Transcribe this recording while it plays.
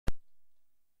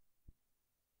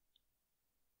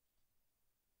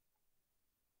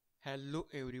Hello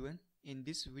everyone, in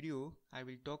this video I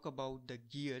will talk about the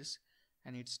gears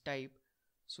and its type.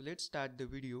 So let's start the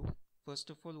video.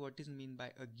 First of all, what is meant by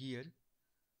a gear?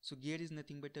 So gear is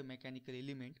nothing but a mechanical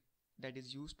element that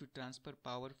is used to transfer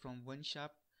power from one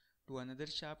shaft to another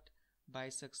shaft by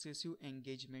successive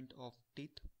engagement of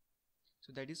teeth.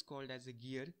 So that is called as a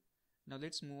gear. Now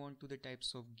let's move on to the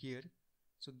types of gear.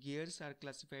 So gears are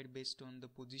classified based on the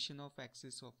position of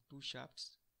axis of two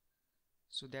shafts.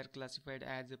 So they are classified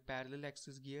as a parallel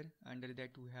axis gear. Under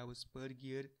that we have a spur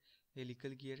gear,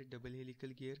 helical gear, double helical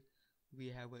gear. We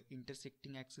have a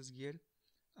intersecting axis gear.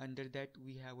 Under that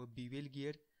we have a bevel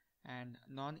gear and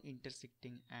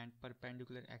non-intersecting and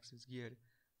perpendicular axis gear.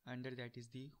 Under that is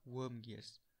the worm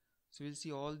gears. So we'll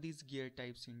see all these gear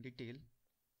types in detail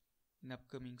in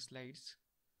upcoming slides.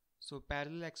 So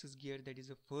parallel axis gear, that is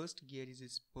the first gear, is a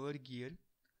spur gear.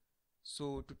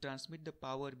 So to transmit the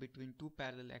power between two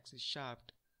parallel axis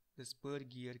shafts, the spur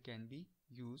gear can be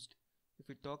used. If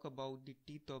we talk about the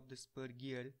teeth of the spur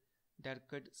gear, they are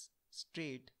cut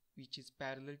straight, which is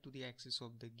parallel to the axis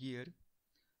of the gear.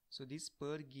 So this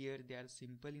spur gear, they are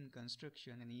simple in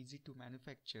construction and easy to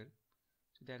manufacture.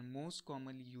 So they are most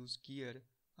commonly used gear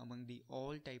among the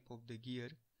all type of the gear.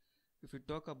 If we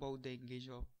talk about the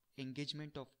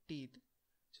engagement of teeth,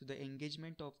 so the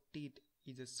engagement of teeth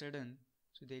is a sudden.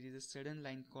 So there is a sudden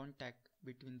line contact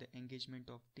between the engagement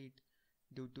of teeth,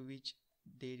 due to which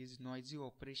there is noisy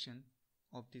operation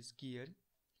of this gear.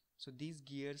 So these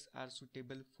gears are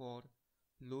suitable for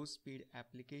low speed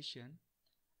application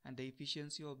and the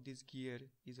efficiency of this gear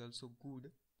is also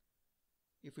good.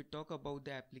 If we talk about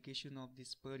the application of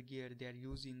this spur gear, they are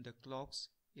used in the clocks,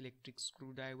 electric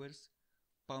screwdrivers,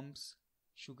 pumps,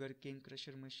 sugarcane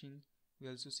crusher machine. We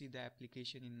also see the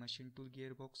application in machine tool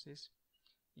gearboxes,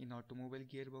 in automobile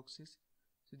gearboxes.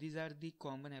 So these are the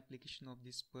common application of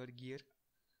this spur gear.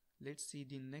 Let's see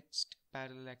the next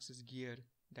parallel axis gear,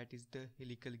 that is the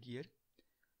helical gear.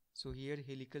 So here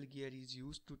helical gear is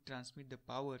used to transmit the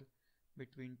power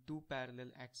between two parallel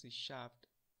axis shafts.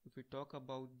 If we talk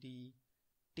about the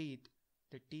teeth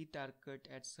are cut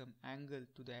at some angle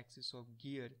to the axis of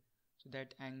gear. So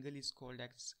that angle is called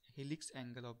as helix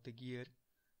angle of the gear.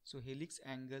 So helix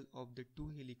angle of the two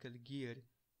helical gear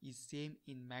is same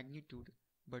in magnitude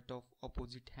but of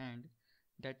opposite hand.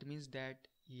 That means that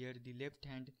here the left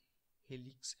hand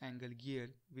helix angle gear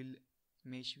will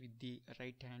mesh with the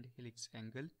right hand helix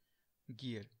angle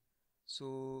gear.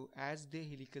 So as the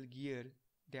helical gear,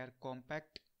 they are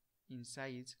compact in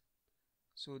size,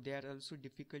 so they are also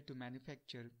difficult to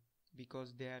manufacture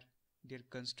because their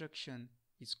construction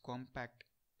is compact.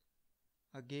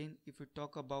 Again, if we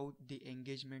talk about the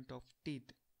engagement of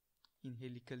teeth in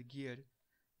helical gear,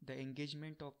 the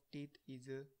engagement of teeth is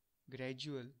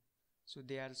gradual, so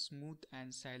they are smooth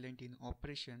and silent in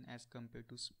operation as compared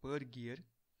to spur gear.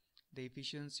 The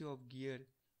efficiency of gear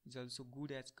is also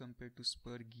good as compared to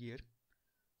spur gear.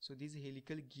 So these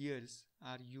helical gears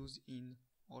are used in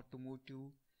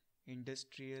automotive,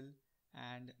 industrial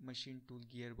and machine tool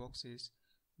gearboxes.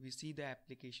 We see the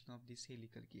application of this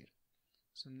helical gear.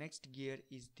 So next gear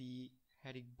is the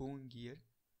herringbone gear.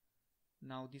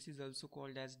 Now this is also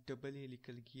called as double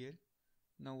helical gear.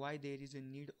 Now why there is a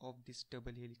need of this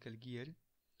double helical gear?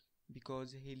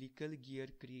 Because helical gear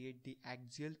create the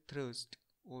axial thrust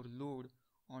or load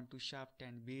onto shaft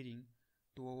and bearing.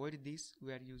 To avoid this,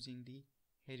 we are using the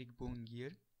herringbone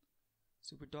gear.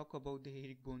 So if we talk about the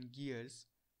herringbone gears,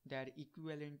 they are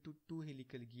equivalent to two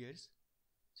helical gears.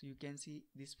 So you can see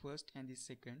this first and this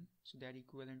second. So they are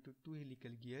equivalent to two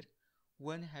helical gear,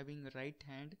 one having right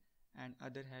hand and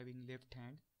other having left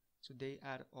hand. So they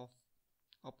are of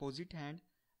opposite hand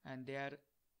and they are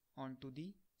onto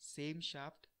the same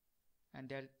shaft and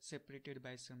they are separated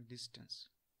by some distance.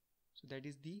 So that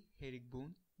is the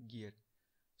herringbone gear.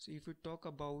 So if we talk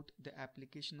about the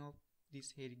application of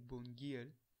this herringbone gear,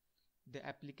 the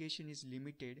application is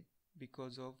limited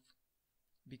because of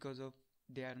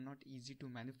they are not easy to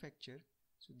manufacture.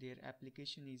 So their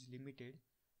application is limited.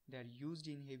 They are used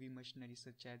in heavy machinery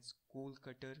such as coal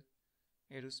cutter,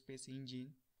 aerospace engine.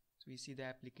 So we see the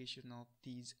application of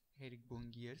these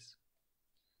herringbone gears.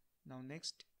 Now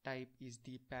next type is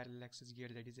the parallel axis gear,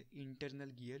 that is an internal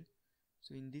gear.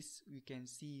 So in this we can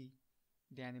see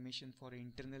the animation for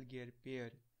internal gear pair,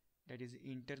 that is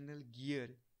internal gear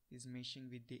is meshing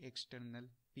with the external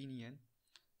pinion.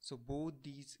 So both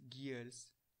these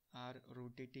gears are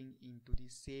rotating into the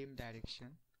same direction.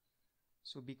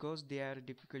 So because they are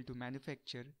difficult to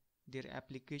manufacture, their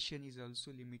application is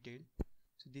also limited.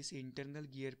 So this internal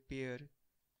gear pair,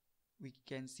 we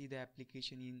can see the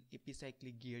application in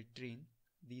epicyclic gear train.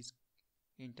 This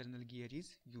internal gear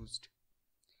is used.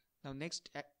 Now next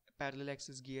parallel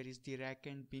axis gear is the rack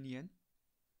and pinion.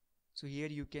 So here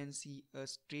you can see a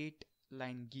straight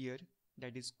line gear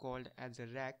that is called as a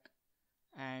rack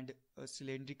and a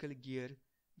cylindrical gear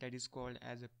that is called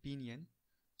as a pinion.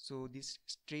 So this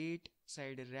straight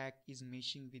side rack is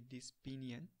meshing with this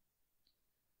pinion.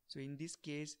 So in this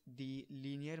case, the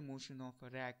linear motion of a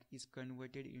rack is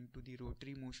converted into the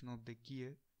rotary motion of the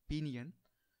gear pinion.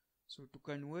 So to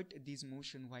convert this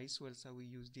motion vice versa, we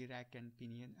use the rack and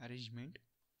pinion arrangement.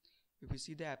 If you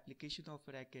see the application of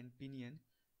rack and pinion,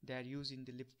 they are used in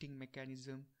the lifting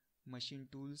mechanism, machine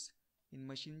tools. In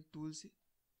machine tools,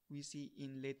 we see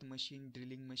in lathe machine,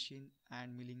 drilling machine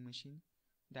and milling machine,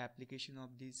 the application of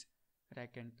this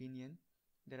rack and pinion.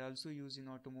 They are also used in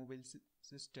automobile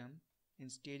system. In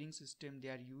steering system, they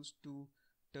are used to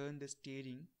turn the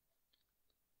steering.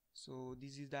 So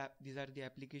these are the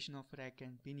application of rack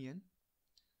and pinion.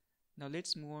 Now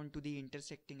let's move on to the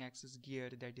intersecting axis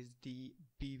gear, that is the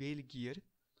bevel gear.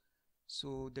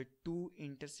 So the two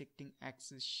intersecting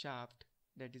axis shaft,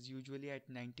 that is usually at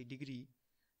 90 degree,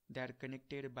 they are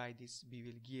connected by this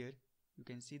bevel gear. You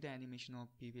can see the animation of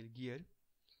bevel gear.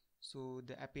 So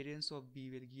the appearance of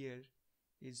bevel gear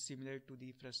is similar to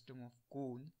the frustum of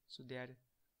cone. So they are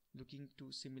looking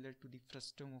to similar to the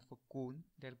frustum of a cone.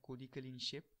 They are conical in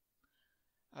shape.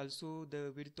 Also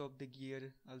the width of the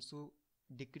gear also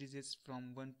decreases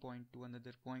from one point to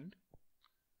another point.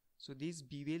 So these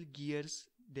bevel gears,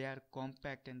 they are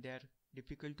compact and they are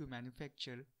difficult to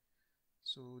manufacture.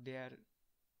 So their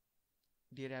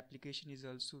application is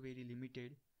also very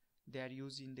limited. They are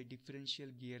used in the differential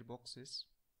gearboxes.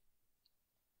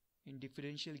 In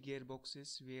differential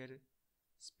gearboxes where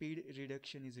speed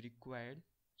reduction is required,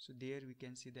 so there we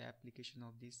can see the application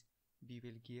of this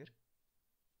bevel gear.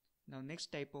 Now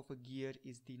next type of a gear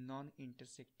is the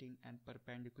non-intersecting and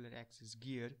perpendicular axis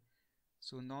gear.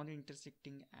 So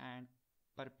non-intersecting and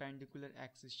perpendicular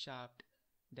axis shaft,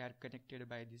 they are connected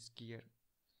by this gear.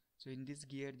 So in this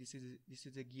gear, this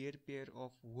is a gear pair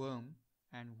of worm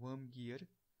and worm gear.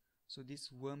 So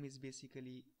this worm is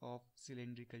basically of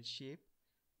cylindrical shape.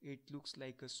 It looks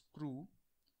like a screw.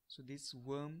 So this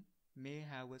worm may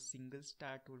have a single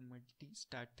start or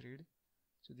multi-start thread.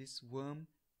 So this worm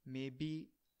may be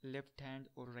left hand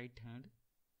or right hand.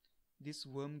 This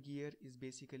worm gear is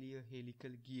basically a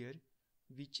helical gear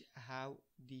which have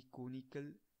the conical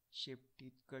shaped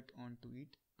teeth cut onto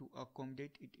it to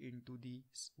accommodate it into the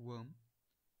worm.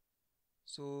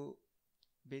 So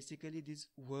basically these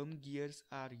worm gears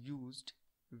are used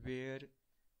where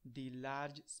the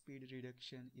large speed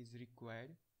reduction is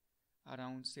required.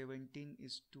 Around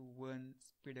 17:1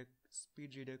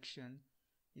 speed reduction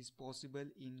is possible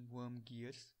in worm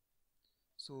gears.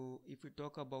 So if we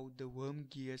talk about the worm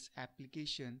gears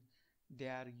application, they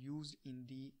are used in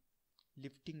the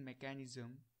lifting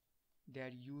mechanism. They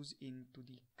are used into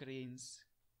the cranes,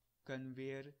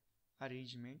 conveyor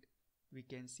arrangement. We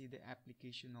can see the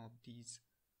application of these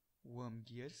worm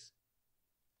gears.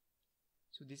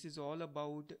 So this is all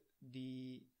about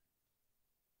the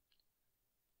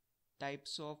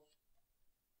types of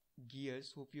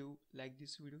gears. Hope you like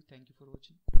this video. Thank you for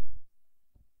watching.